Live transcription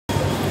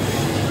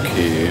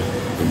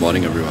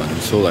morning everyone.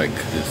 So like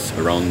it's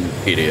around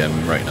 8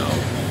 AM right now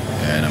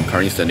and I'm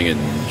currently standing in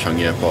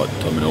Changi Airport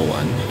Terminal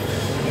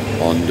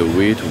 1 on the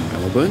way to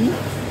Melbourne.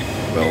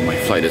 Well, my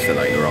flight is at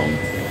like around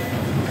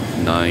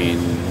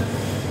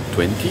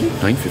 9:20,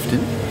 9:15?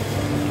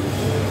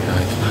 Yeah,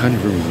 I can't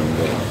even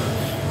remember.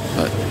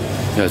 But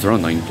yeah, it's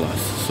around 9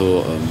 plus.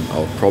 So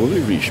I'll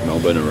probably reach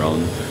Melbourne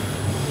around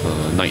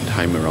night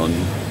time around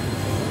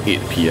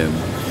 8 PM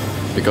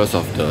because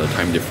of the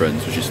time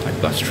difference, which is like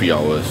plus 3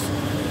 hours.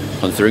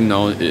 Considering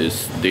now it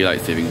is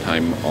daylight saving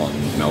time on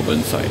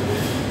Melbourne side.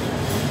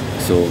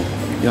 So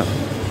yeah,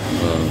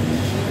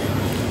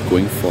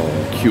 going for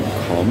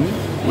CubeCom,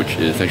 which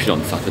is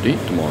actually on Saturday,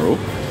 tomorrow.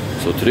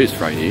 So today is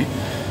Friday,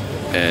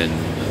 and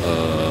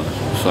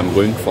so I'm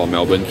going for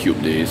Melbourne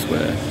Cube Days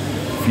where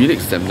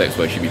Felix Semlex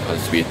will actually be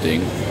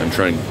participating. I'm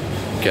trying to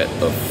get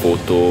a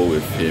photo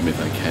with him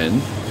if I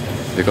can,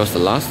 because the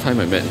last time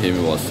I met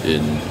him was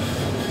in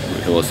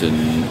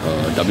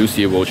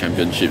WCA World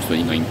Championships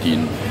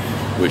 2019,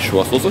 which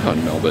was also held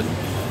in Melbourne.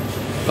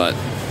 But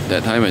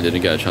that time I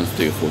didn't get a chance to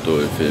take a photo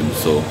with him,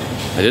 so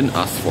I didn't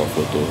ask for a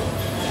photo.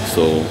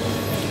 So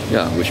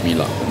yeah, wish me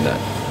luck on that.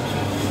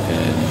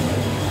 And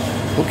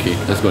okay,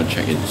 let's go and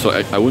check in. So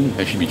I wouldn't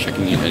actually be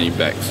checking in any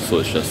bags, so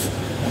it's just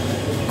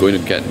going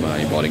to get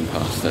my boarding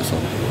pass, that's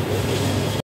all.